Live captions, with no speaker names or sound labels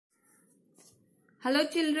Hello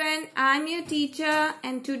children, I am your teacher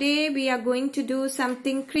and today we are going to do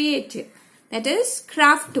something creative, that is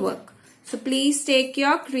craft work. So please take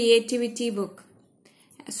your creativity book.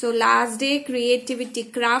 So last day creativity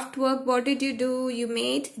craft work, what did you do? You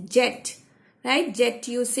made jet, right? Jet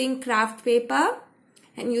using craft paper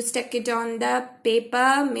and you stuck it on the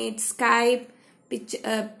paper, made sky,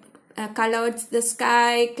 colored the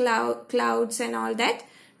sky, clouds and all that,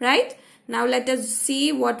 right? Now let us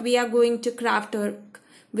see what we are going to craft work,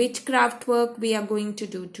 which craft work we are going to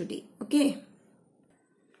do today. Okay.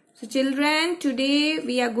 So children, today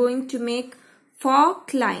we are going to make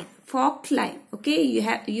fork line. Fork line. Okay.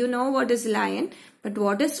 You know what is lion, but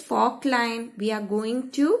what is fork line? We are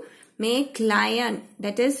going to make lion.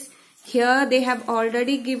 That is, here they have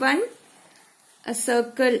already given a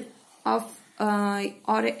circle of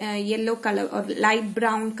yellow color or light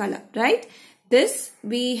brown color, right? This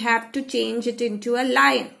we have to change it into a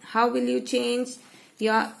lion. How will you change?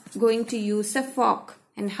 You are going to use a fork.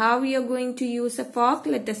 And how you are going to use a fork?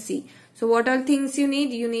 Let us see. So what all things you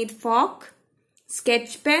need? You need fork,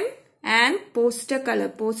 sketch pen and poster color.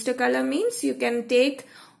 Poster color means you can take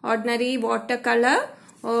ordinary watercolor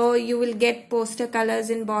or you will get poster colors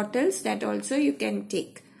in bottles. That also you can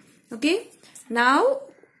take. Okay. Now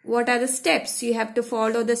what are the steps? You have to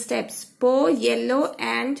follow the steps. Pour yellow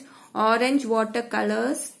and orange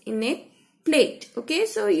watercolors in a plate. Okay,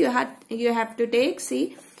 so you have to take,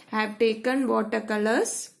 see, I have taken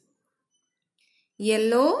watercolors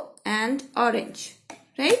yellow and orange,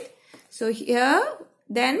 right? So here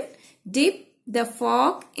then dip the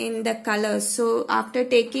fork in the colors. So after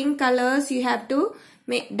taking colors you have to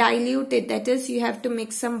dilute it, that is you have to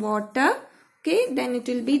mix some water. Okay, then it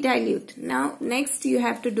will be dilute. Now next you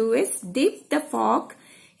have to do is dip the fork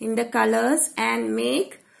in the colors and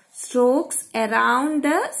make strokes around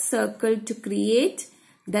the circle to create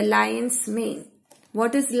the lion's mane.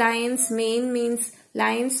 What is lion's mane means?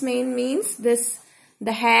 Lion's mane means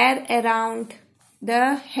the hair around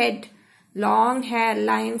the head. Long hair.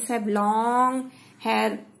 Lions have long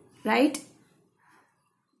hair, right?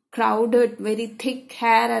 Crowded, very thick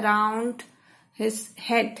hair around his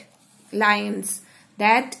head. Lions.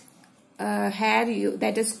 That hair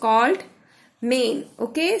that is called mane.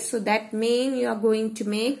 Okay, so that mane you are going to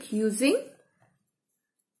make using,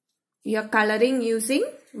 you are coloring using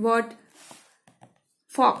what?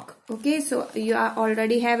 Fork. Okay, so you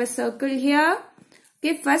already have a circle here.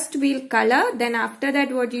 Okay, first we'll color, then after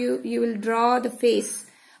that what you will draw the face,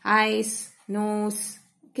 eyes, nose,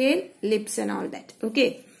 okay, lips and all that.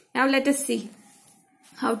 Okay, now let us see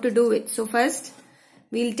how to do it. So first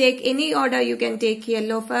we'll take any order. You can take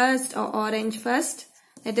yellow first or orange first.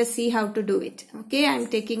 Let us see how to do it. Okay, I am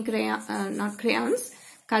taking not crayons,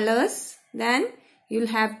 colors. Then you'll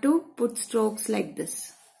have to put strokes like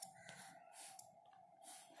this.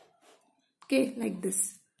 Okay, like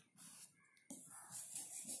this.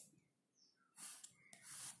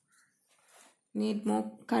 Need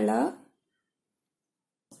more color.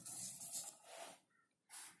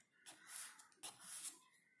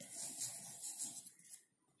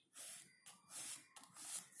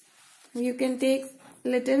 You can take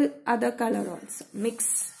little other color also.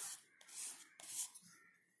 Mix.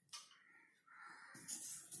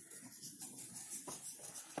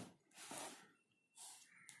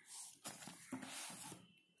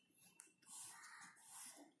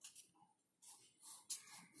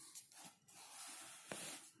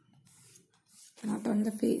 Not on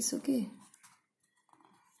the face, okay?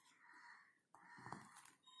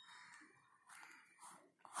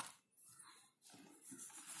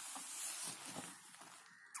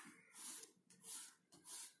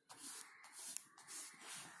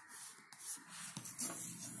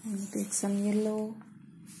 And take some yellow.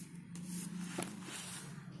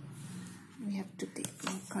 We have to take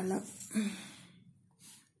more color.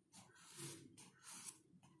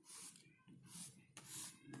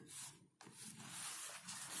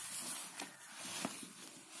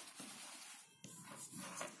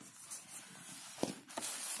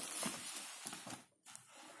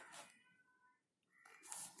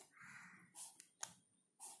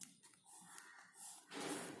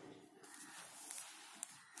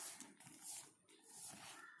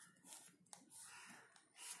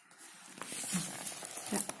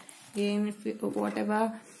 Again, if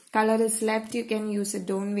whatever color is left, you can use it.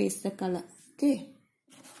 Don't waste the color. Okay.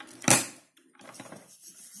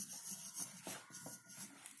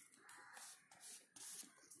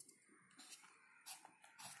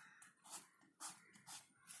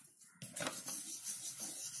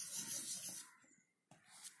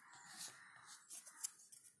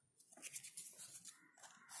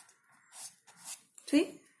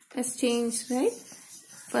 See, has changed, right?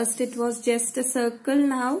 First it was just a circle.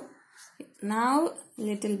 Now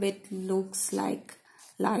little bit looks like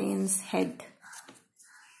lion's head.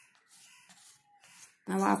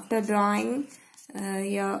 Now after drawing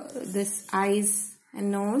this eyes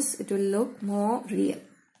and nose, it will look more real.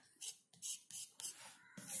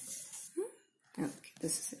 Okay,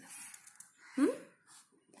 this is enough.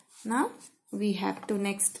 Now we have to,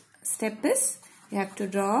 next step is we have to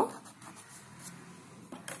draw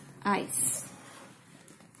eyes.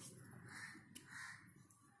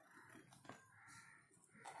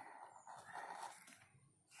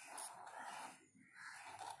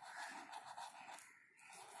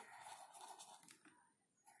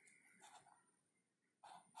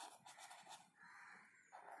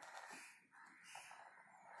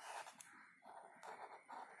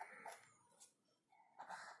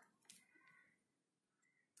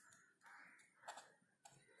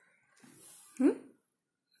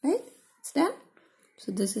 Right, it's done.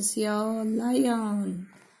 So this is your lion.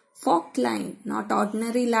 Fork line, not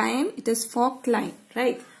ordinary line, it is fork line,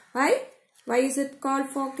 right? Why is it called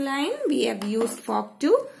fork line? We have used fork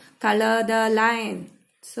to color the line.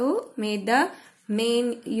 So made the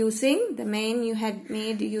mane using, you had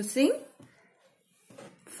made using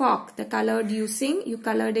fork. You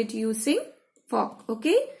colored it using fork.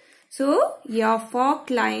 Okay. So your fork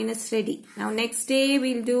line is ready. Now next day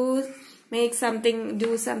we'll make something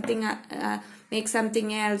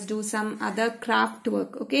else, do some other craft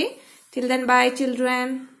work. Okay. Till then, bye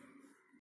children.